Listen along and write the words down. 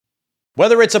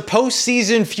Whether it's a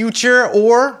postseason future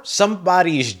or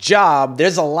somebody's job,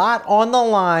 there's a lot on the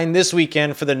line this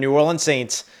weekend for the New Orleans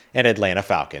Saints and Atlanta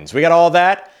Falcons. We got all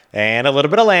that and a little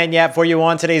bit of lagniappe for you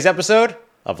on today's episode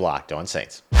of Locked On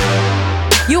Saints.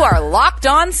 You are Locked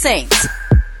On Saints,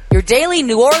 your daily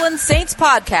New Orleans Saints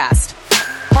podcast.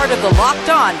 Part of the Locked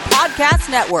On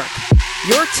Podcast Network,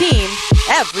 your team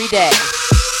every day.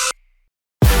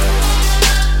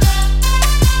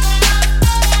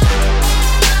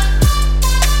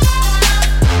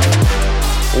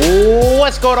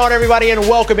 What's going on, everybody, and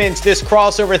welcome into this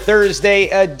crossover Thursday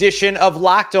edition of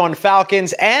Locked On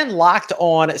Falcons and Locked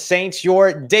On Saints,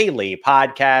 your daily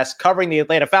podcast covering the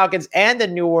Atlanta Falcons and the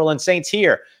New Orleans Saints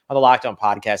here on the Locked On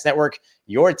Podcast Network,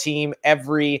 your team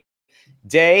every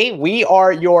day. We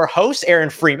are your hosts, Aaron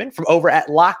Freeman from over at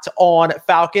Locked On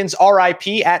Falcons,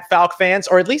 RIP at Falc fans,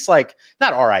 or at least like,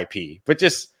 not RIP, but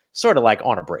just sort of like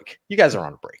on a break. You guys are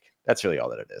on a break. That's really all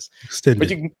that it is. Extended. But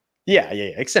you can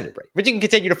extended break. But you can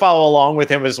continue to follow along with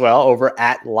him as well over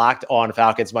at Locked On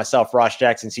Falcons. Myself, Ross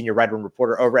Jackson, senior Red Room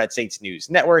reporter over at Saints News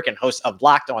Network and host of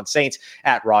Locked On Saints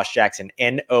at Ross Jackson,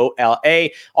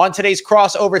 NOLA. On today's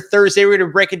crossover Thursday, we're going to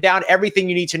be breaking down everything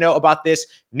you need to know about this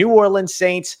New Orleans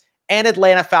Saints and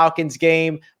Atlanta Falcons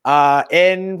game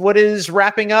and what is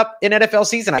wrapping up an NFL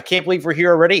season. I can't believe we're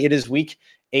here already. It is week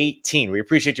 18. We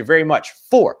appreciate you very much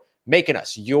for making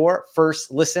us your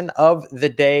first listen of the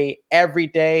day every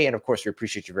day. And of course, we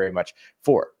appreciate you very much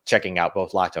for checking out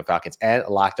both Locked On Falcons and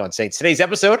Locked On Saints. Today's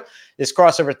episode is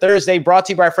Crossover Thursday, brought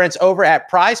to you by our friends over at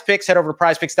Prize Picks. Head over to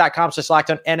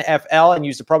prizepicks.com/LockedOnNFL and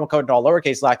use the promo code in all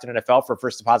lowercase Locked On NFL for a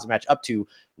first deposit match up to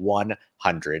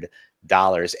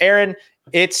 $100. Aaron,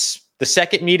 it's the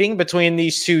second meeting between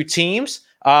these two teams.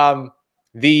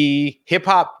 The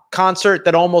hip-hop concert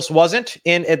that almost wasn't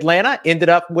in Atlanta ended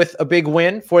up with a big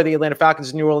win for the Atlanta Falcons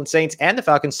and New Orleans Saints, and the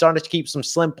Falcons started to keep some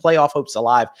slim playoff hopes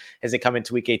alive as they come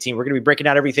into week 18. We're going to be breaking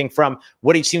out everything from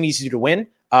what each team needs to do to win,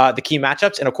 the key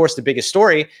matchups, and of course the biggest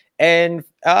story. And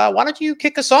why don't you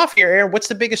kick us off here, Aaron? What's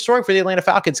the biggest story for the Atlanta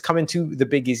Falcons coming to the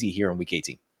Big Easy here in week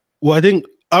 18? Well, I think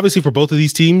obviously for both of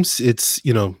these teams, it's,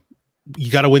 you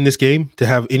got to win this game to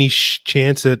have any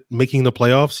chance at making the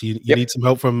playoffs. You need some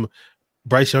help from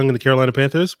Bryce Young and the Carolina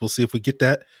Panthers. We'll see if we get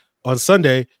that on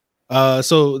Sunday.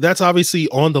 So that's obviously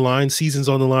on the line, seasons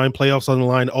on the line, playoffs on the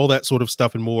line, all that sort of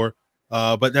stuff and more.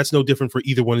 But that's no different for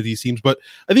either one of these teams. But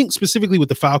I think specifically with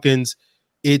the Falcons,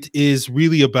 it is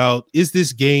really about, is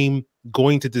this game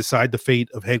going to decide the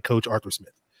fate of head coach Arthur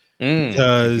Smith?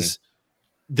 Because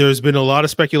there's been a lot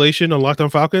of speculation on Locked On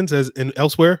Falcons and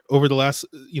elsewhere over the last,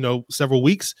 several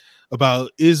weeks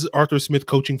about, is Arthur Smith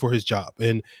coaching for his job?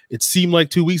 And it seemed like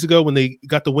 2 weeks ago when they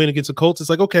got the win against the Colts, it's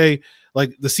like, okay,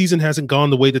 like the season hasn't gone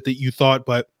the way that you thought,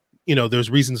 but there's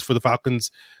reasons for the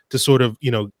Falcons to sort of,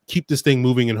 keep this thing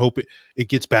moving and hope it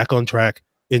gets back on track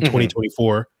in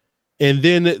 2024. And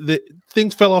then the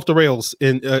things fell off the rails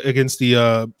against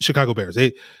the Chicago Bears.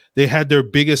 They had their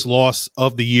biggest loss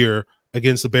of the year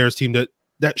against the Bears team that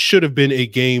should have been a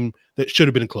game that should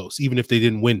have been close, even if they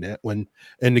didn't win that one.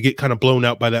 And to get kind of blown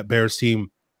out by that Bears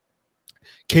team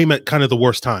came at kind of the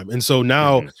worst time. And so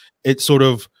now it sort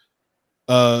of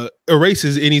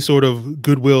erases any sort of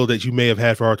goodwill that you may have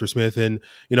had for Arthur Smith. And,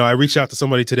 I reached out to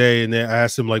somebody today and I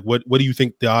asked him, like, what do you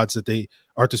think the odds that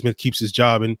Arthur Smith keeps his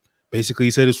job? And basically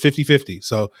he said it's 50-50.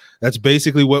 So that's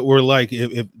basically what we're like.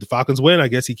 If the Falcons win, I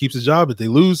guess he keeps his job. If they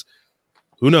lose,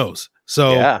 who knows?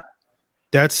 So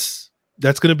that's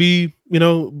going to be,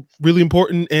 really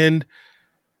important. And,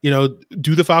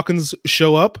 do the Falcons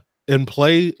show up and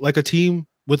play like a team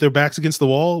with their backs against the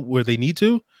wall where they need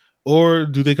to, or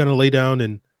do they kind of lay down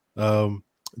and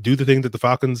do the thing that the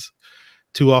Falcons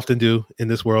too often do in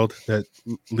this world that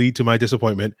lead to my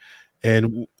disappointment?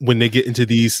 And when they get into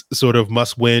these sort of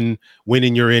must-win,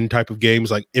 win-and-you're-in type of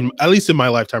games, like at least in my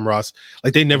lifetime, Ross,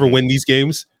 like they never win these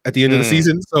games at the end of the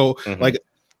season. So like,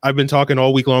 I've been talking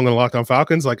all week long on Locked On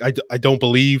Falcons. Like I don't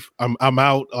believe I'm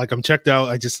out. Like I'm checked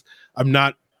out. I'm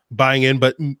not buying in,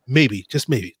 but maybe, just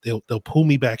maybe they'll pull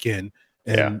me back in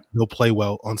and they'll play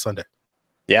well on Sunday.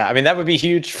 Yeah, I mean, that would be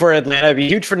huge for Atlanta. It'd be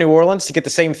huge for New Orleans to get the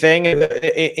same thing.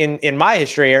 In my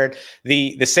history, Aaron,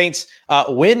 the Saints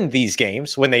win these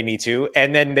games when they need to,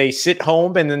 and then they sit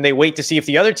home and then they wait to see if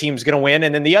the other team's going to win,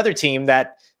 and then the other team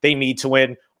that they need to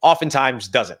win oftentimes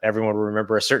doesn't. Everyone will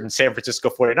remember a certain San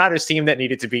Francisco 49ers team that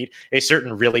needed to beat a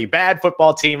certain really bad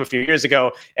football team a few years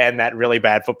ago, and that really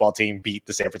bad football team beat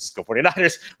the San Francisco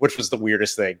 49ers, which was the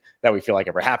weirdest thing that we feel like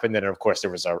ever happened. And of course,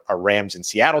 there was a Rams in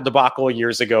Seattle debacle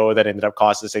years ago that ended up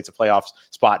costing the Saints a playoff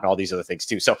spot and all these other things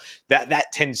too. So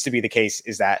that tends to be the case,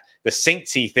 is that the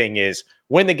Saintsy thing is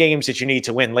win the games that you need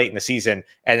to win late in the season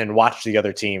and then watch the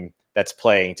other team that's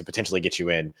playing to potentially get you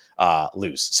in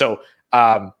lose. So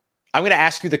I'm going to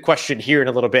ask you the question here in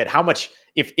a little bit. How much,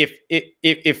 if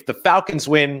the Falcons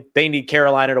win, they need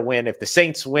Carolina to win. If the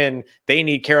Saints win, they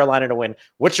need Carolina to win.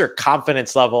 What's your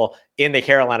confidence level in the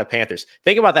Carolina Panthers?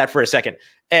 Think about that for a second.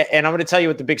 And I'm going to tell you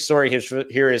what the big story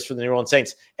here is for the New Orleans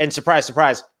Saints. And surprise,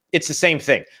 surprise, it's the same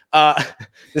thing. The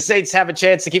Saints have a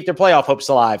chance to keep their playoff hopes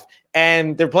alive,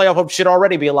 and their playoff hopes should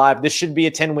already be alive. This should be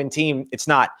a 10-win team. It's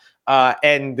not.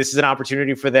 And this is an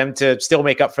opportunity for them to still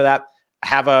make up for that.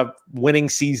 Have a winning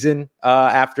season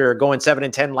after going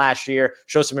 7-10 last year,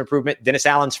 show some improvement. Dennis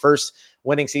Allen's first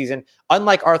winning season.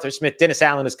 Unlike Arthur Smith, Dennis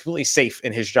Allen is completely safe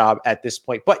in his job at this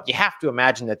point. But you have to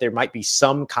imagine that there might be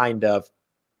some kind of,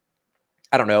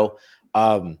 I don't know,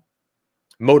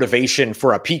 motivation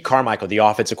for a Pete Carmichael, the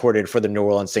offensive coordinator for the New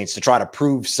Orleans Saints, to try to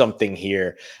prove something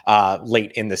here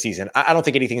late in the season. I don't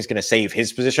think anything is going to save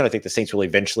his position. I think the Saints will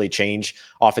eventually change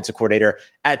offensive coordinator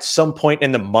at some point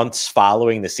in the months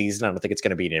following the season. I don't think it's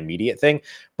going to be an immediate thing,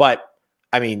 but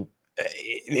I mean,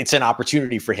 it's an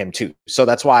opportunity for him too. So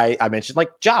that's why I mentioned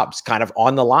like jobs kind of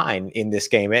on the line in this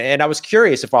game. And I was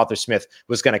curious if Arthur Smith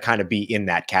was going to kind of be in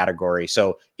that category.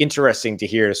 So interesting to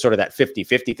hear sort of that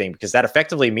 50-50 thing, because that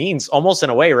effectively means almost in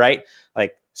a way, right?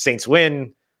 Like Saints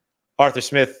win, Arthur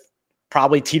Smith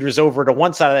probably teeters over to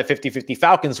one side of that 50-50.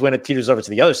 Falcons win, it teeters over to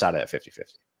the other side of that 50-50.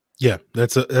 Yeah,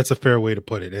 that's a fair way to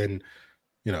put it. And,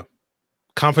 you know,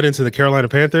 confidence in the Carolina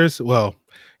Panthers, well,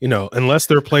 you know, unless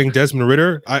they're playing Desmond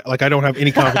Ridder, I don't have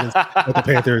any confidence that the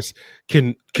Panthers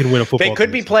can win a football game. They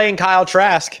could be playing Kyle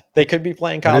Trask.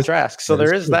 Trask. So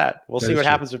there is that. We'll see what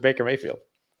happens with Baker Mayfield.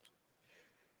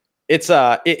 It's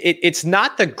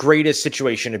not the greatest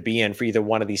situation to be in for either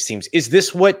one of these teams. Is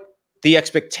this what the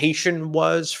expectation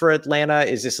was for Atlanta?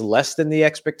 Is this less than the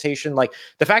expectation? Like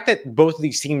the fact that both of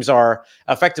these teams are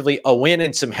effectively a win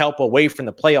and some help away from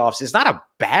the playoffs is not a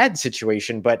bad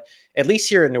situation, but at least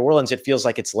here in New Orleans, it feels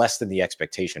like it's less than the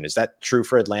expectation. Is that true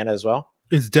for Atlanta as well?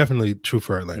 It's definitely true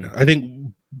for Atlanta. I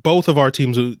think both of our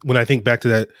teams, when I think back to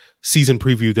that season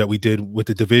preview that we did with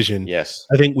the division, yes,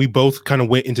 I think we both kind of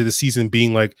went into the season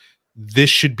being like, this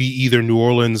should be either New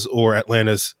Orleans or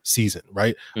Atlanta's season,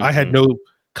 right? Mm-hmm. I had no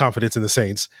confidence in the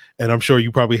Saints, and I'm sure you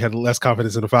probably had less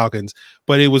confidence in the Falcons,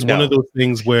 but it was one of those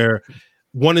things where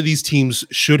one of these teams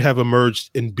should have emerged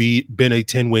and been a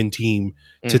 10-win team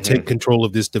to take control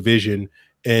of this division,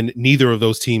 and neither of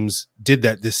those teams did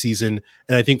that this season.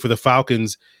 And I think for the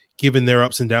Falcons, given their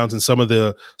ups and downs and some of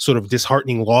the sort of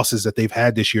disheartening losses that they've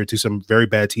had this year to some very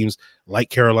bad teams like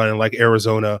Carolina, like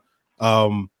Arizona,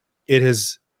 it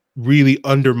has really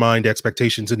undermined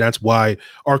expectations, and that's why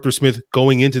Arthur Smith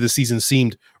going into the season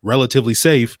seemed relatively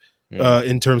safe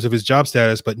in terms of his job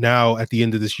status. But now at the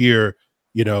end of this year,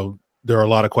 you know, there are a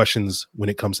lot of questions when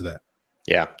it comes to that.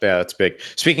 Yeah, that's big.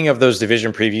 Speaking of those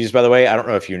division previews, by the way, I don't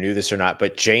know if you knew this or not,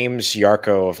 but James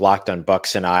Yarko of Locked on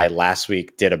Bucks and I last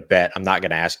week did a bet. I'm not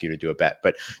going to ask you to do a bet,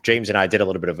 but James and I did a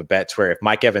little bit of a bet to where if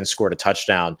Mike Evans scored a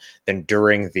touchdown, then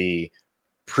during the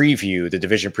preview, the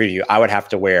division preview, I would have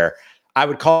to wear, I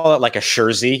would call it like a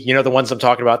jersey, you know, the ones I'm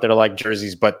talking about that are like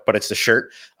jerseys, but it's the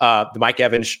shirt, the Mike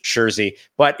Evans jersey.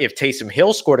 But if Taysom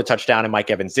Hill scored a touchdown and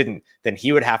Mike Evans didn't, then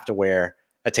he would have to wear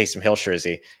a Taysom Hill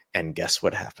jersey. And guess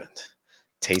what happened?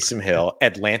 Taysom Hill,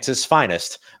 Atlanta's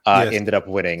finest, ended up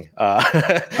winning.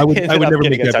 I would never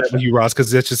make that bet with you, Ross,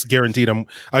 because that's just guaranteed.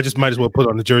 I just might as well put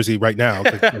on the jersey right now.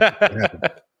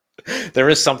 There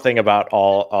is something about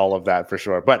all of that for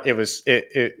sure, but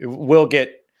it will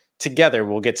get together.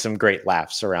 We'll get some great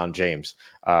laughs around James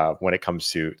when it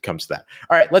comes to that.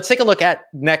 All right, let's take a look at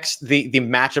next the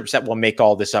matchups that will make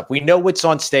all this up. We know what's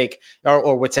on stake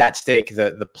or what's at stake,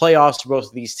 the playoffs for both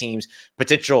of these teams,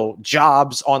 potential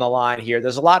jobs on the line here.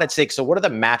 There's a lot at stake. So what are the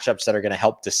matchups that are going to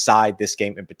help decide this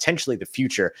game and potentially the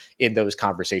future in those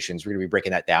conversations? We're going to be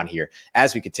breaking that down here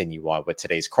as we continue on with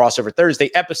today's Crossover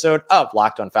Thursday episode of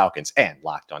Locked on Falcons and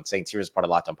Locked on Saints. Here as part of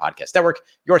Locked on Podcast Network,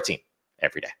 your team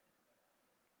every day.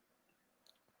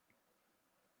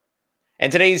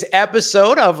 And today's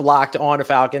episode of Locked on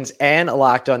Falcons and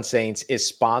Locked on Saints is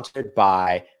sponsored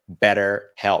by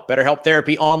BetterHelp. BetterHelp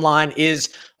Therapy Online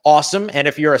is awesome. And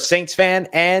if you're a Saints fan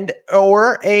and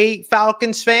or a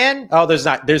Falcons fan,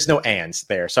 there's no ands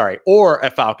there, sorry, or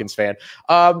a Falcons fan,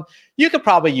 you could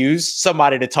probably use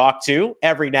somebody to talk to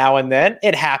every now and then.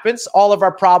 It happens. All of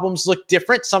our problems look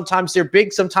different. Sometimes they're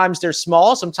big, sometimes they're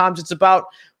small. Sometimes it's about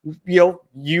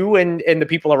you and the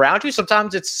people around you.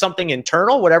 Sometimes it's something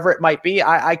internal, whatever it might be.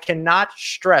 I cannot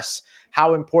stress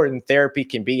how important therapy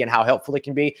can be and how helpful it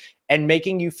can be. and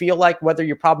making you feel like whether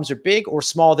your problems are big or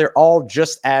small, they're all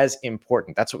just as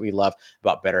important. That's what we love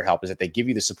about BetterHelp, is that they give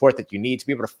you the support that you need to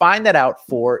be able to find that out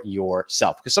for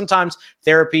yourself. Because sometimes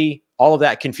therapy, all of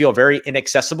that can feel very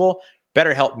inaccessible.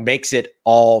 BetterHelp makes it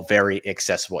all very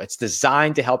accessible. It's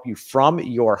designed to help you from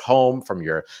your home, from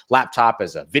your laptop,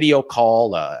 as a video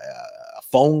call, a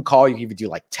phone call. You can even do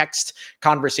like text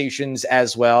conversations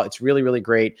as well. It's really, really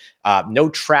great. No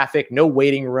traffic, no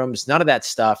waiting rooms, none of that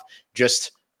stuff.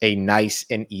 Just a nice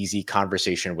and easy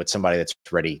conversation with somebody that's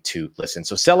ready to listen.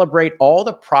 So celebrate all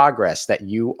the progress that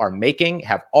you are making,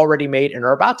 have already made, and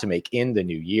are about to make in the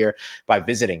new year by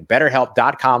visiting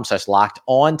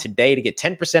betterhelp.com/lockedon today to get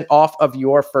 10% off of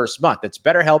your first month. That's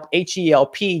BetterHelp,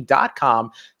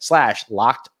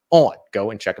 HELP.com/lockedon.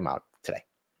 Go and check them out today.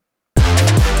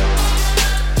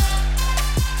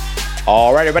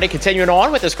 All right, everybody, continuing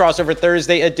on with this crossover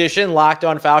Thursday edition, Locked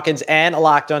On Falcons and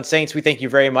Locked On Saints. We thank you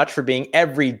very much for being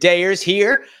everydayers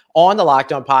here on the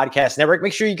Locked On Podcast Network.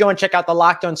 Make sure you go and check out the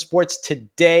Locked On Sports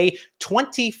Today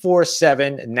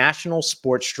 24/7 national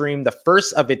sports stream, the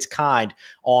first of its kind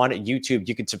on YouTube.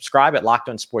 You can subscribe at Locked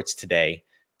On Sports Today.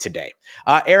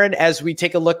 Aaron, as we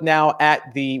take a look now at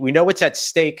we know what's at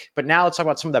stake, but now let's talk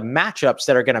about some of the matchups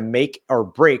that are going to make or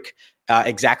break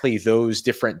exactly those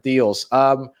different deals.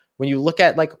 When you look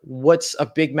at like what's a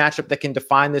big matchup that can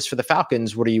define this for the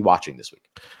Falcons, what are you watching this week?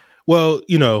 Well,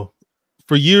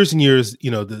 for years and years,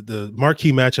 the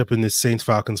marquee matchup in this Saints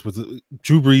Falcons was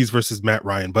Drew Brees versus Matt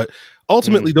Ryan. But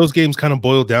ultimately, those games kind of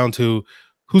boiled down to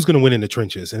who's going to win in the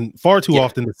trenches. And far too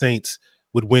often the Saints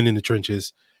would win in the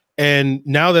trenches. And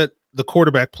now that the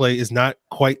quarterback play is not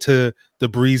quite to the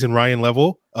Brees and Ryan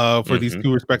level for these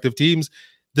two respective teams,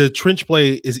 the trench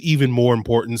play is even more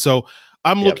important. So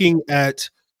I'm looking at,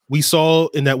 we saw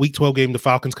in that Week 12 game, the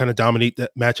Falcons kind of dominate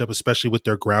that matchup, especially with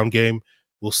their ground game.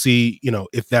 We'll see,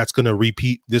 if that's going to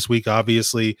repeat this week.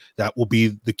 Obviously, that will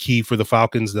be the key for the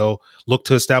Falcons. They'll look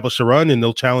to establish a run and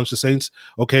they'll challenge the Saints.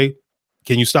 Okay,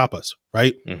 can you stop us?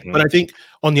 Right. But I think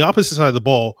on the opposite side of the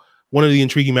ball, one of the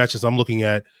intriguing matches I'm looking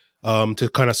at to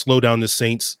kind of slow down the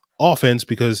Saints offense,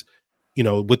 because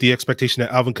with the expectation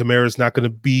that Alvin Kamara is not going to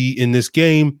be in this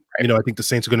game, I think the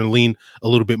Saints are going to lean a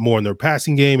little bit more in their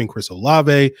passing game and Chris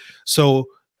Olave. So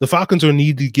the Falcons are going to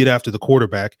need to get after the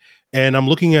quarterback. And I'm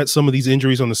looking at some of these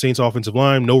injuries on the Saints offensive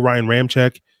line. No Ryan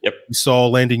Ramczyk. We saw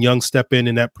Landon Young step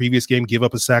in that previous game, give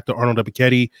up a sack to Arnold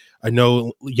Ebiketie. I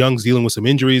know Young's dealing with some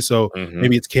injuries, so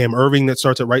maybe it's Cam Irving that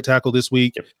starts at right tackle this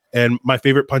week. And my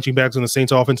favorite punching bags on the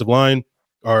Saints offensive line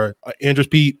are Andrus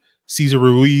Peat, Cesar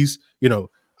Ruiz.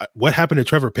 What happened to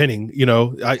Trevor Penning?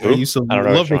 I used to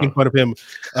love making fun of him.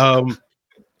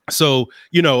 So,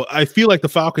 I feel like the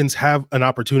Falcons have an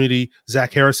opportunity.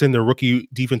 Zach Harrison, their rookie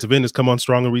defensive end, has come on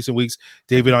strong in recent weeks.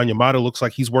 David Onyemata looks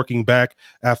like he's working back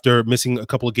after missing a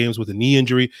couple of games with a knee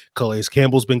injury. Calais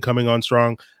Campbell's been coming on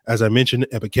strong. As I mentioned,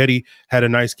 Ebiketie had a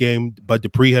nice game. Bud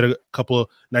Dupree had a couple of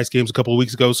nice games a couple of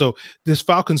weeks ago. So this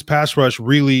Falcons pass rush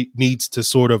really needs to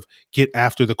sort of get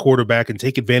after the quarterback and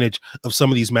take advantage of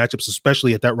some of these matchups,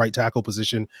 especially at that right tackle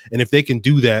position. And if they can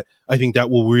do that, I think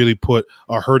that will really put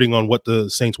a hurting on what the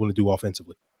Saints want to do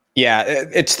offensively. Yeah,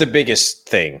 it's the biggest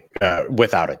thing,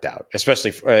 without a doubt,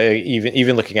 especially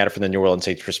even looking at it from the New Orleans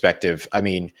Saints perspective. I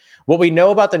mean, what we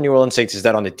know about the New Orleans Saints is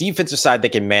that on the defensive side, they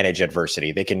can manage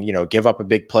adversity. They can, give up a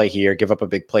big play here, give up a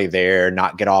big play there,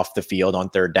 not get off the field on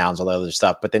third downs, all that other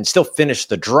stuff, but then still finish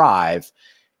the drive,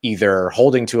 either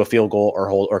holding to a field goal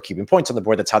or keeping points on the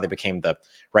board. That's how they became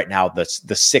right now the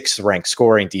sixth ranked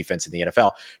scoring defense in the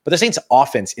NFL. But the Saints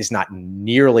offense is not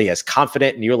nearly as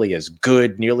confident, nearly as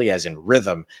good, nearly as in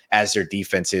rhythm as their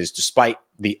defense is, despite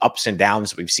the ups and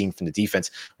downs that we've seen from the defense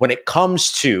when it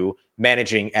comes to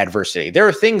managing adversity. There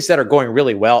are things that are going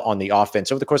really well on the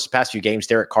offense. Over the course of the past few games,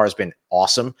 Derek Carr has been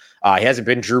awesome. He hasn't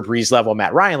been Drew Brees level,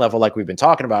 Matt Ryan level like we've been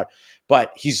talking about,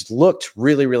 but he's looked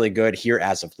really, really good here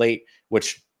as of late,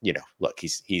 which, look,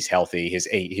 he's healthy. His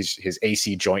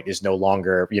AC joint is no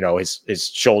longer, his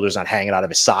shoulder's not hanging out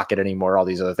of his socket anymore, all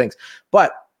these other things.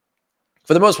 But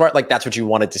for the most part, like, that's what you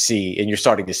wanted to see, and you're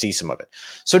starting to see some of it.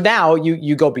 So now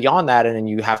you go beyond that, and then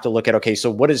you have to look at, okay, so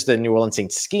what does the New Orleans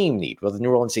Saints scheme need? Well, the New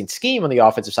Orleans Saints scheme on the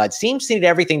offensive side seems to need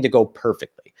everything to go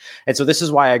perfectly. And so this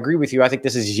is why I agree with you. I think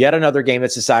this is yet another game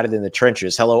that's decided in the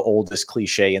trenches. Hello, oldest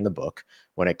cliche in the book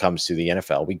when it comes to the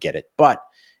NFL. We get it. But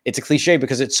it's a cliche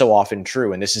because it's so often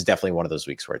true. And this is definitely one of those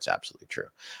weeks where it's absolutely true.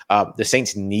 The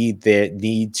Saints need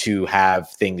to have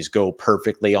things go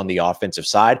perfectly on the offensive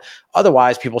side.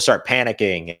 Otherwise, people start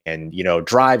panicking and,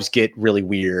 drives get really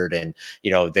weird and,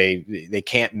 they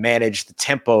can't manage the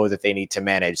tempo that they need to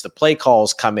manage. The play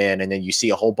calls come in and then you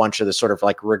see a whole bunch of the sort of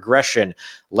like regression,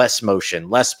 less motion,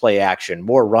 less play action,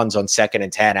 more runs on 2nd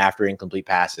and 10 after incomplete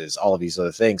passes, all of these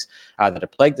other things that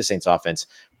have plagued the Saints offense.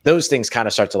 Those things kind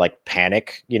of start to like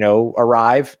panic,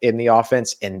 arrive in the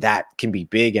offense. And that can be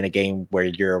big in a game where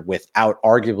you're without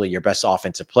arguably your best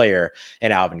offensive player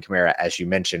in Alvin Kamara. As you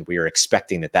mentioned, we are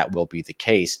expecting that will be the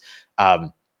case.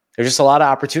 There's just a lot of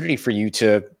opportunity for you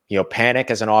to, panic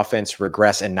as an offense,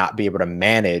 regress, and not be able to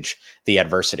manage the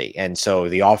adversity. And so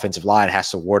the offensive line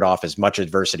has to ward off as much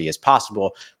adversity as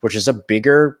possible, which is a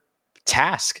bigger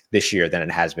task this year than it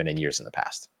has been in years in the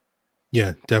past.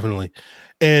 Yeah, definitely.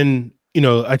 And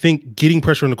I think getting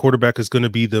pressure on the quarterback is going to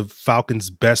be the Falcons'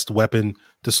 best weapon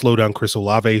to slow down Chris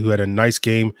Olave, who had a nice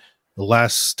game the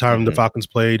last time the Falcons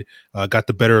played, got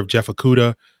the better of Jeff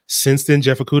Okudah. Since then,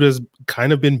 Jeff Okudah has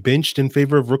kind of been benched in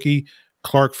favor of rookie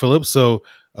Clark Phillips. So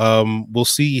we'll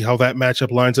see how that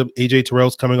matchup lines up. AJ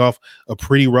Terrell's coming off a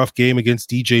pretty rough game against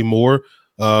DJ Moore,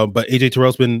 but AJ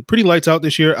Terrell's been pretty lights out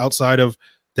this year outside of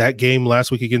that game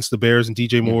last week against the Bears and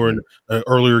DJ Moore and an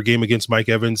earlier game against Mike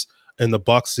Evans and the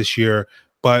Bucs this year.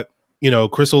 But,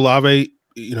 Chris Olave,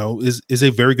 is a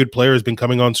very good player, has been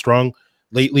coming on strong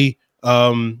lately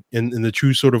in the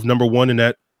true sort of number one in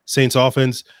that Saints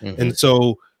offense. And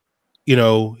so,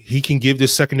 he can give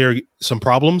this secondary some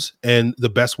problems. And the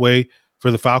best way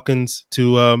for the Falcons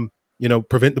to,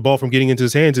 prevent the ball from getting into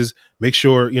his hands is make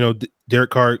sure,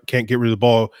 Derek Carr can't get rid of the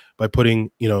ball by putting,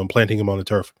 and planting him on the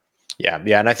turf.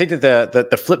 Yeah. And I think that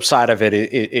the flip side of it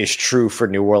is true for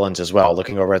New Orleans as well.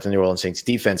 Looking over at the New Orleans Saints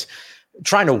defense,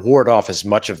 trying to ward off as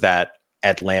much of that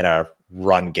Atlanta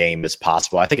run game as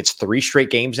possible. I think it's 3 straight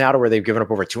games now to where they've given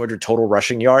up over 200 total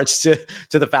rushing yards to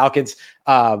the Falcons.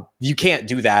 You can't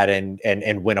do that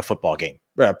and win a football game,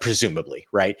 presumably,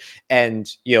 right?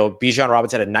 And, Bijan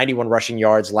Robinson had 91 rushing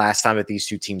yards last time that these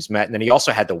two teams met. And then he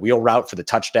also had the wheel route for the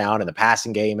touchdown and the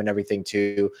passing game and everything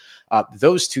too.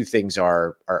 Those two things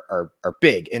are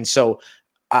big. And so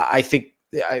I think,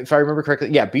 if I remember correctly,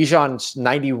 Bijan's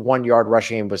 91-yard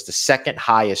rushing game was the second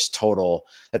highest total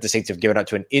that the Saints have given up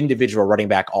to an individual running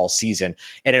back all season.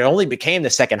 And it only became the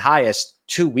second highest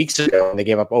 2 weeks ago when they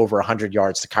gave up over 100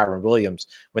 yards to Kyren Williams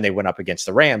when they went up against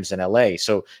the Rams in LA.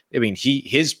 So, I mean,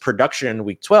 his production in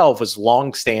week 12 was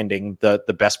longstanding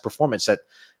the best performance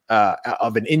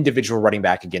of an individual running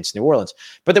back against New Orleans.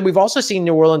 But then we've also seen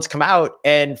New Orleans come out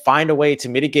and find a way to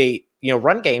mitigate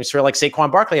run games for like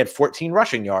Saquon Barkley had 14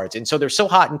 rushing yards. And so they're so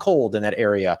hot and cold in that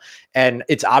area. And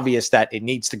it's obvious that it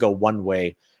needs to go one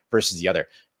way versus the other.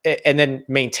 And then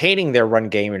maintaining their run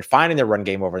game and finding their run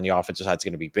game over in the offensive side is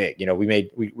going to be big.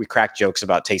 We cracked jokes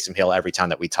about Taysom Hill every time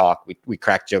that we talk. We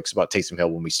cracked jokes about Taysom Hill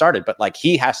when we started, but like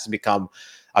he has to become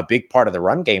a big part of the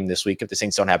run game this week if the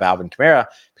Saints don't have Alvin Kamara,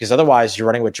 because otherwise you're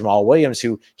running with Jamal Williams,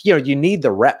 who, you need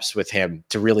the reps with him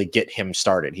to really get him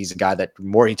started. He's a guy that the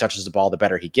more he touches the ball, the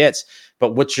better he gets.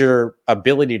 But what's your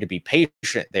ability to be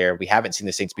patient there? We haven't seen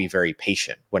the Saints be very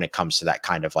patient when it comes to that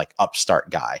kind of like upstart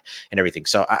guy and everything.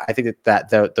 So I think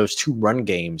that those two run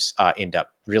games end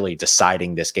up really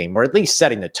deciding this game, or at least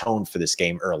setting the tone for this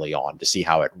game early on to see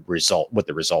what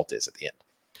the result is at the end.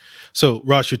 So,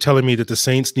 Ross, you're telling me that the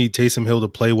Saints need Taysom Hill to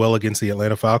play well against the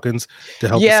Atlanta Falcons to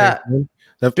help the Saints win?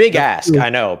 Big ask. I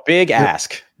know. Big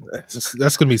ask. That's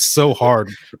going to be so hard.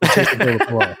 That's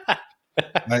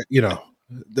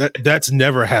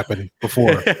never happened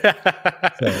before. So.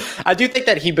 I do think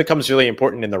that he becomes really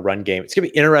important in the run game. It's going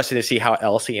to be interesting to see how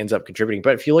else he ends up contributing.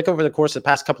 But if you look over the course of the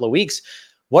past couple of weeks,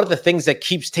 one of the things that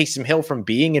keeps Taysom Hill from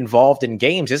being involved in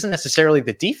games isn't necessarily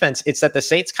the defense. It's that the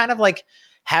Saints kind of like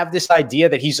have this idea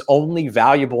that he's only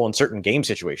valuable in certain game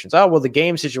situations. Oh, well, the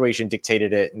game situation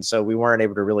dictated it. And so we weren't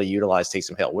able to really utilize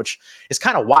Taysom Hill, which is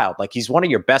kind of wild. Like he's one of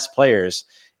your best players.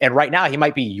 And right now he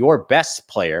might be your best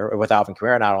player with Alvin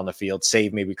Kamara not on the field,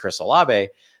 save maybe Chris Olave.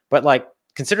 But like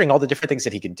considering all the different things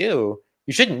that he can do,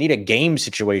 you shouldn't need a game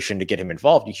situation to get him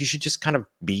involved. You should just kind of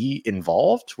be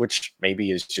involved, which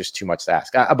maybe is just too much to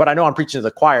ask. But I know I'm preaching to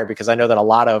the choir because I know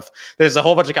that there's a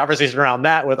whole bunch of conversation around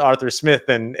that with Arthur Smith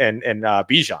and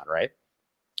Bijan, right?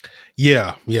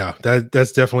 Yeah.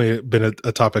 That's definitely been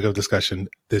a topic of discussion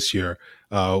this year.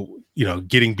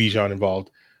 Getting Bijan involved.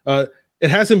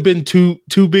 It hasn't been too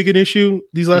big an issue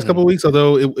these last couple of weeks,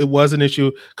 although it was an issue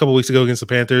a couple of weeks ago against the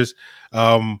Panthers.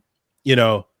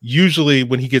 usually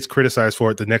when he gets criticized for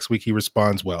it, the next week he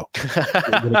responds well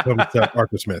when it comes to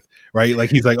Arthur Smith, right? Like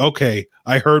he's like, okay,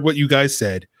 I heard what you guys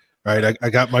said, right? I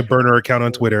got my burner account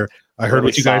on Twitter. I heard really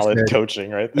what you guys said. Coaching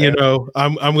right there. You know,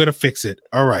 I'm gonna fix it.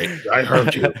 All right, I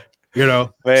heard you. You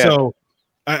know, Man. So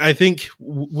I think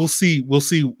we'll see. We'll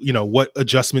see. You know what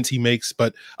adjustments he makes,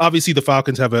 but obviously the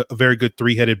Falcons have a very good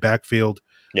 3-headed backfield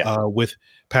with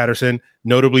Patterson.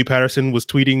 Notably, Patterson was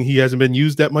tweeting he hasn't been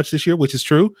used that much this year, which is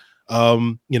true.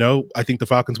 You know, I think the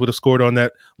Falcons would have scored on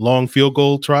that long field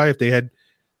goal try if they had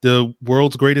the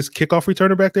world's greatest kickoff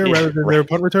returner back there rather than their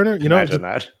punt returner. You know, imagine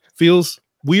that. Feels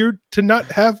weird to not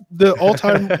have the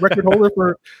all-time record holder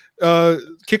for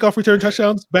kickoff return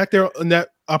touchdowns back there on that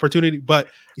opportunity. But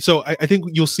so I think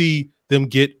you'll see them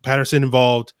get Patterson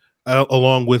involved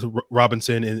along with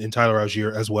Robinson and Tyler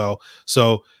Algier as well.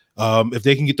 So if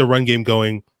they can get the run game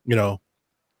going, you know,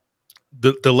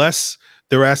 the less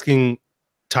they're asking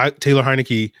Taylor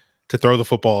Heinicke to throw the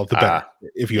football, the better,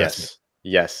 if you ask me.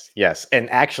 Yes. And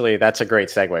actually, that's a great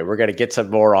segue. We're going to get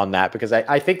some more on that because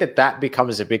I think that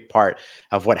becomes a big part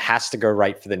of what has to go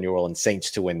right for the New Orleans Saints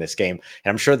to win this game.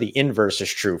 And I'm sure the inverse is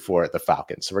true for the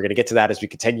Falcons. So we're going to get to that as we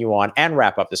continue on and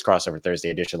wrap up this crossover Thursday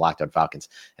edition, Locked On Falcons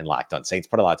and Locked On Saints,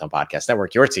 part of Locked On Podcast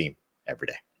Network, your team every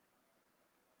day.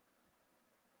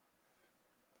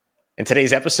 In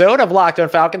today's episode of Locked On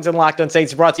Falcons and Locked On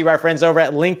Saints, brought to you by our friends over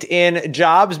at LinkedIn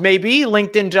Jobs. Maybe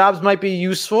LinkedIn Jobs might be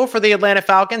useful for the Atlanta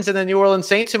Falcons and the New Orleans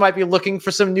Saints who might be looking for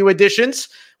some new additions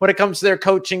when it comes to their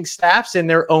coaching staffs in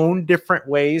their own different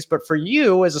ways. But for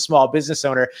you as a small business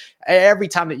owner, every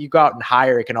time that you go out and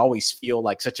hire, it can always feel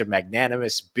like such a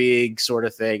magnanimous, big sort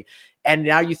of thing. And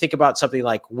now you think about something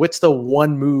like, what's the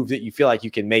one move that you feel like you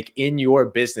can make in your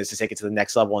business to take it to the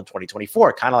next level in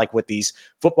 2024? Kind of like what these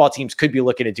football teams could be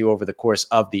looking to do over the course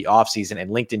of the offseason.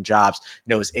 And LinkedIn Jobs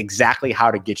knows exactly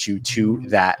how to get you to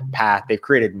that path. They've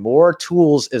created more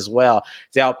tools as well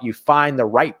to help you find the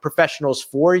right professionals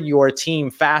for your team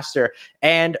faster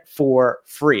and for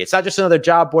free. It's not just another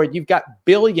job board. You've got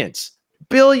billions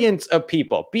of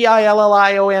people,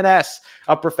 billions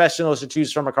of professionals to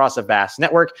choose from across a vast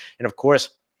network. And of course,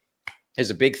 there's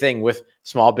a big thing with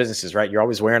small businesses, right? You're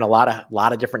always wearing a lot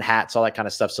of different hats, all that kind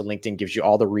of stuff. So LinkedIn gives you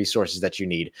all the resources that you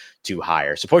need to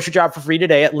hire. So post your job for free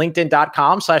today at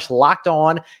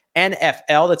linkedin.com/lockedonnfl.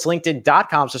 That's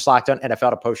linkedin.com/lockedonnfl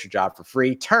to post your job for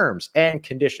free. Terms and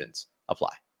conditions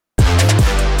apply.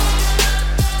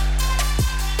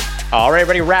 All right,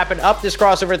 everybody, wrapping up this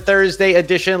crossover Thursday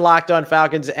edition, Locked On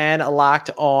Falcons and Locked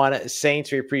On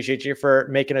Saints. We appreciate you for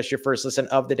making us your first listen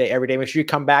of the day every day. Make sure you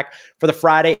come back for the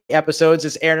Friday episodes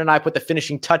as Aaron and I put the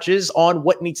finishing touches on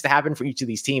what needs to happen for each of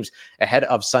these teams ahead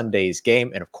of Sunday's game.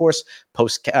 And of course,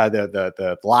 post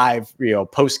the live,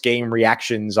 post game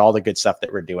reactions, all the good stuff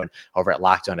that we're doing over at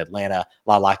Locked On Atlanta,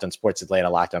 Locked On Sports Atlanta,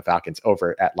 Locked On Falcons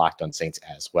over at Locked On Saints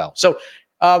as well. So,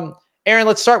 Aaron,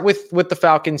 let's start with the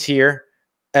Falcons here.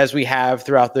 As we have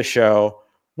throughout the show,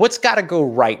 what's got to go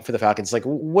right for the Falcons? Like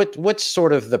what's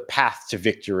sort of the path to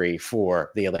victory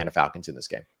for the Atlanta Falcons in this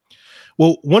game?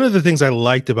 Well, one of the things I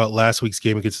liked about last week's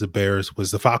game against the Bears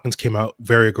was the Falcons came out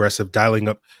very aggressive, dialing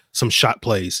up some shot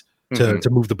plays to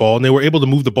move the ball, and they were able to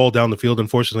move the ball down the field.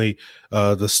 Unfortunately,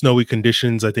 the snowy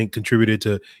conditions, I think, contributed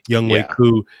to Younghoe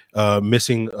Koo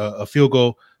missing a field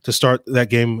goal to start that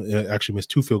game. Actually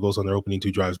missed 2 field goals on their opening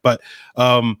 2 drives. But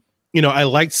I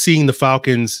liked seeing the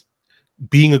Falcons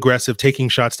being aggressive, taking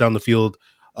shots down the field.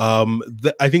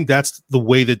 I think that's the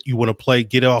way that you want to play,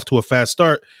 get off to a fast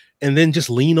start, and then just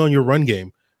lean on your run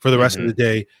game for the rest of the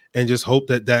day and just hope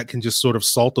that can just sort of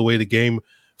salt away the game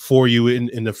for you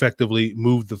and effectively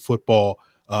move the football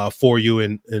for you.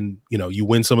 And you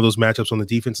win some of those matchups on the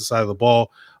defensive side of the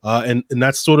ball. And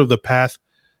that's sort of the path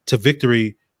to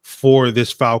victory for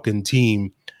this Falcon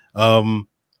team.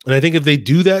 And I think if they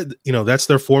do that, that's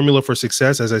their formula for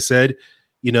success. As I said,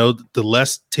 the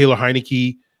less Taylor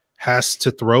Heinicke has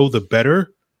to throw, the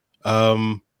better.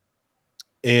 I'm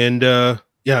trying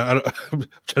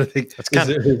to think.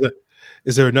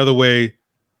 Is there another way,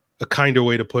 a kinder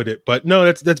way to put it? But no,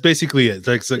 that's basically it.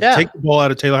 Take the ball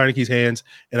out of Taylor Heinicke's hands,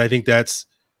 and I think that's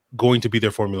going to be their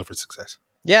formula for success.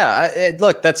 Yeah,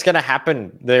 look, that's going to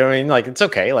happen. It's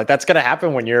okay. Like that's going to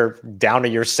happen when you're down to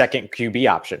your second QB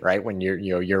option, right? When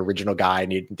your original guy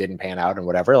didn't pan out and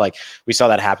whatever. Like we saw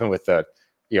that happen with the,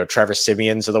 Trevor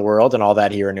Simeons of the world and all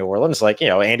that here in New Orleans. Like,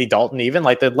 Andy Dalton, even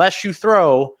like the less you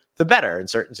throw, the better in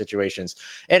certain situations.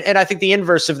 And I think the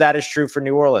inverse of that is true for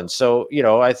New Orleans. So,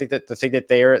 I think that the thing that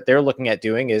they're looking at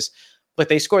doing is, look,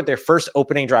 they scored their first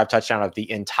opening drive touchdown of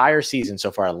the entire season so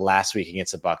far last week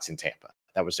against the Bucs in Tampa.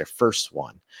 That was their first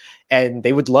one. And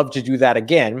they would love to do that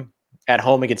again at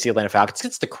home against the Atlanta Falcons. It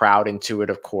gets the crowd into it,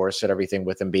 of course, and everything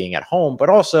with them being at home, but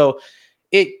also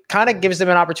it kind of gives them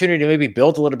an opportunity to maybe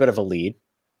build a little bit of a lead,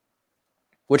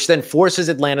 which then forces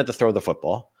Atlanta to throw the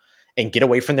football and get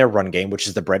away from their run game, which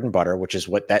is the bread and butter, which is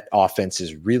what that offense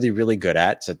is really, really good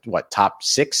at. It's top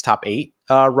 6, top 8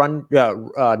 run,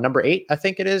 number 8, I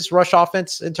think it is, rush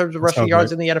offense in terms of rushing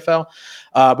yards in the NFL.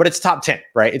 But it's top 10,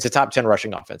 right? It's a top 10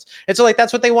 rushing offense. And so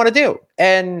that's what they want to do.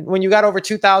 And when you got over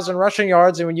 2,000 rushing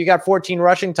yards and when you got 14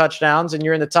 rushing touchdowns and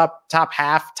you're in the top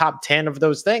half, top 10 of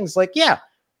those things,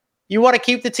 you want to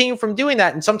keep the team from doing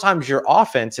that. And sometimes your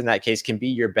offense in that case can be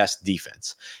your best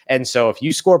defense. And so if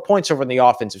you score points over on the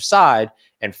offensive side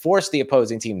and force the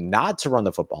opposing team not to run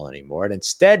the football anymore and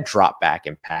instead drop back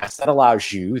and pass, that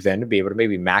allows you then to be able to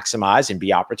maybe maximize and be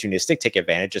opportunistic, take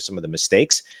advantage of some of the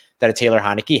mistakes that a Taylor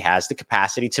Heinicke has the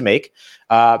capacity to make.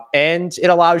 And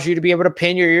it allows you to be able to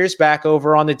pin your ears back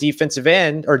over on the defensive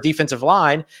end or defensive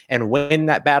line and win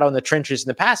that battle in the trenches in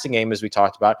the passing game, as we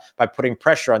talked about, by putting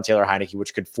pressure on Taylor Heinicke,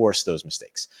 which could force those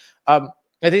mistakes. I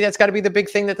think that's got to be the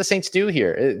big thing that the Saints do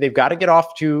here. They've got to get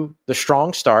off to the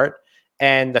strong start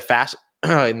and the fast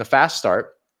start.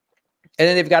 And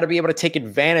then they've got to be able to take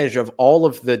advantage of all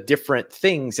of the different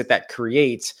things that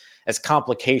creates as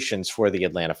complications for the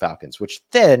Atlanta Falcons, which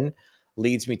then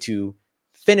leads me to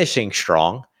finishing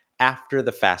strong after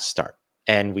the fast start.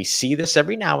 And we see this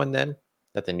every now and then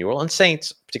that the New Orleans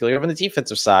Saints, particularly over on the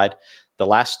defensive side, the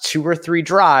last 2 or 3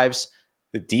 drives,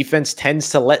 the defense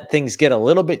tends to let things get a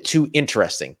little bit too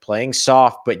interesting, playing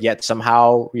soft, but yet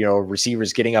somehow,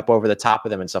 receivers getting up over the top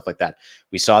of them and stuff like that.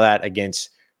 We saw that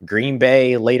against Green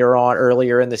Bay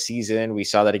earlier in the season. We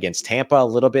saw that against Tampa a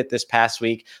little bit this past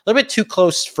week, a little bit too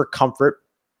close for comfort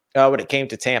when it came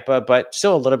to Tampa, but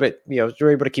still a little bit, you're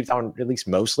able to keep that one at least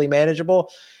mostly manageable.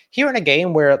 Here in a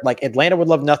game where Atlanta would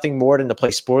love nothing more than to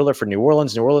play spoiler for New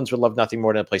Orleans, New Orleans would love nothing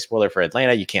more than to play spoiler for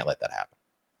Atlanta. You can't let that happen.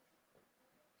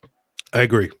 I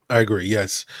agree.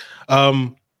 Yes.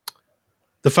 The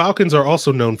Falcons are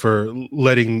also known for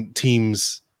letting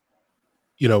teams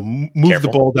move the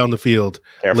ball down the field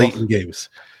late in games.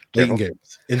 In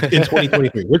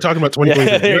 2023. We're talking about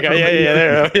 2023.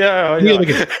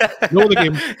 No other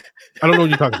game. I don't know what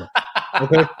you're talking about.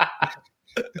 Okay.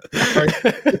 All right.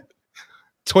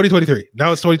 2023.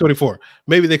 Now it's 2024.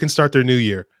 Maybe they can start their new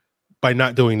year by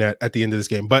not doing that at the end of this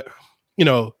game. But,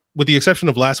 with the exception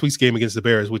of last week's game against the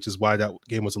Bears, which is why that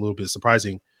game was a little bit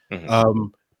surprising,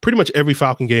 pretty much every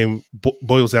Falcon game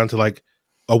boils down to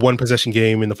a 1-possession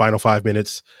game in the final 5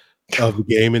 minutes of the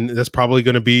game. And that's probably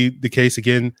going to be the case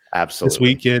again this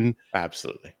week. And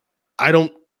absolutely, I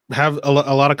don't have a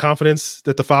lot of confidence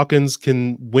that the Falcons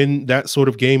can win that sort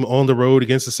of game on the road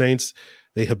against the Saints.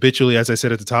 They habitually, as I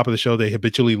said at the top of the show, they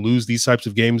habitually lose these types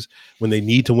of games when they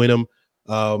need to win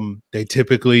them. They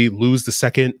typically lose the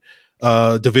second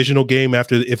divisional game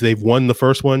if they've won the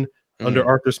first one under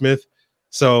Arthur Smith.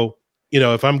 So,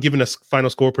 if I'm giving a final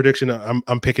score prediction,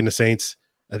 I'm picking the Saints.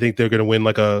 I think they're going to win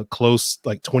a close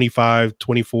 25,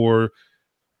 24,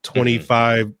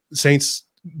 25. Saints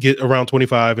get around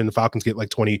 25 and the Falcons get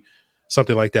 20,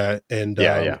 something like that. And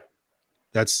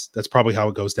that's probably how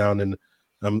it goes down. And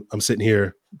I'm sitting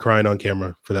here crying on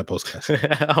camera for that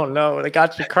postcast. Oh no, they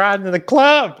got you crying in the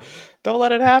club. Don't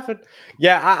let it happen.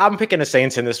 Yeah, I'm picking the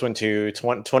Saints in this one too,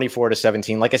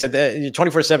 24-17. Like I said,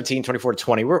 24-17,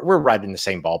 24-20. We're right in the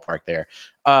same ballpark there.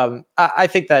 I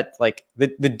think that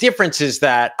the difference is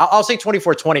that I'll say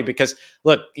 24-20 because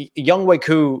look, Younghoe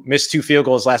Koo missed 2 field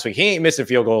goals last week. He ain't missing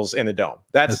field goals in the dome.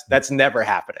 That's never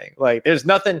happening. There's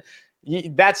nothing.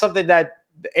 That's something that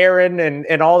Aaron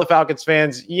and all the Falcons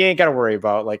fans, you ain't got to worry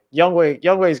about.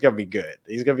 Younghoe is going to be good.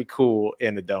 He's going to be cool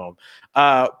in the dome.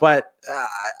 But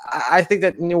I think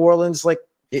that New Orleans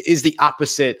is the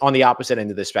opposite on the opposite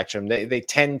end of the spectrum. They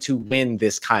tend to win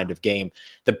this kind of game.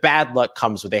 The bad luck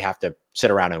comes when they have to sit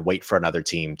around and wait for another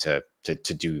team to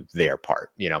do their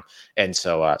part, And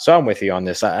so I'm with you on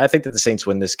this. I think that the Saints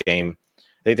win this game.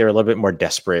 I think they're a little bit more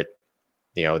desperate.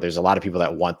 There's a lot of people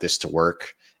that want this to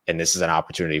work. And this is an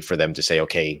opportunity for them to say,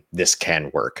 okay, this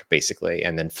can work, basically,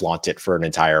 and then flaunt it for an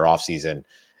entire offseason,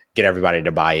 get everybody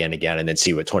to buy in again, and then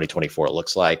see what 2024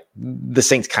 looks like. The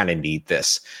Saints kind of need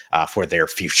this for their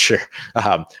future,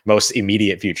 most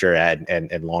immediate future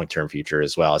and long-term future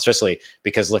as well, especially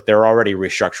because, look, they're already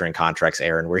restructuring contracts,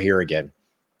 Aaron. We're here again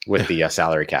with the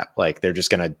salary cap. They're just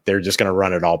gonna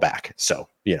run it all back. So,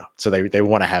 so they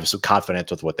want to have some confidence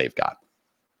with what they've got.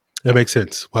 That makes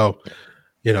sense. Well,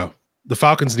 the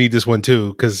Falcons need this one too,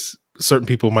 because certain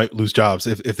people might lose jobs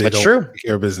if they don't take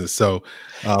care of business. So,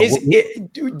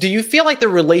 do you feel like the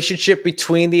relationship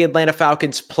between the Atlanta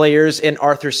Falcons players and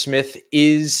Arthur Smith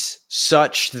is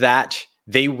such that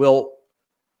they will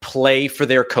play for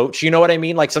their coach. You know what I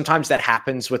mean? Like sometimes that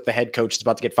happens with the head coach is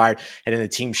about to get fired and then the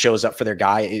team shows up for their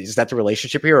guy. Is that the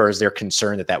relationship here, or is there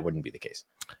concern that that wouldn't be the case?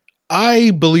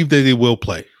 I believe that they will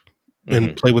play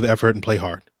and play with effort and play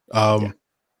hard.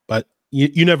 But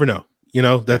you never know. You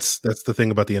know, that's the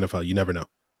thing about the NFL. You never know.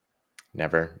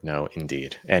 Never know,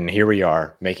 indeed. And here we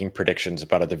are making predictions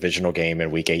about a divisional game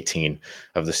in week 18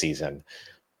 of the season.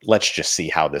 Let's just see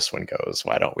how this one goes.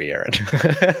 Why don't we, Aaron?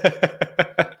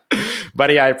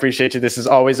 Buddy, I appreciate you. This is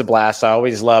always a blast. I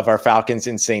always love our Falcons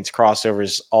and Saints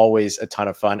crossovers. Always a ton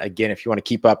of fun. Again, if you want to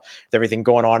keep up with everything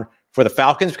going on for the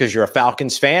Falcons because you're a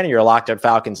Falcons fan and you're a Locked On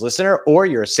Falcons listener, or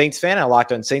you're a Saints fan and a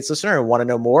Locked On Saints listener and want to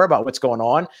know more about what's going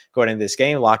on going into this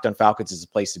game, Locked On Falcons is the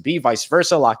place to be. Vice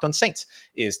versa, Locked On Saints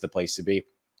is the place to be.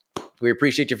 We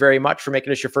appreciate you very much for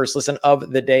making us your first listen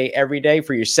of the day every day.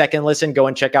 For your second listen, go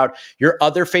and check out your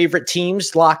other favorite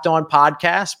teams' Locked On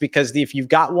podcast, because if you've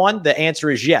got one, the answer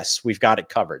is yes, we've got it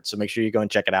covered. So make sure you go and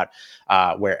check it out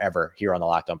wherever here on the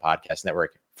Locked On Podcast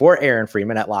Network. For Aaron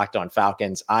Freeman at Locked On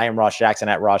Falcons, I am Ross Jackson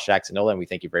at Ross Jackson Nolan. We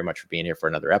thank you very much for being here for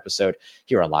another episode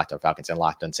here on Locked On Falcons and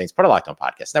Locked On Saints, part of Locked On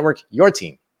Podcast Network, your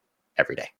team every day.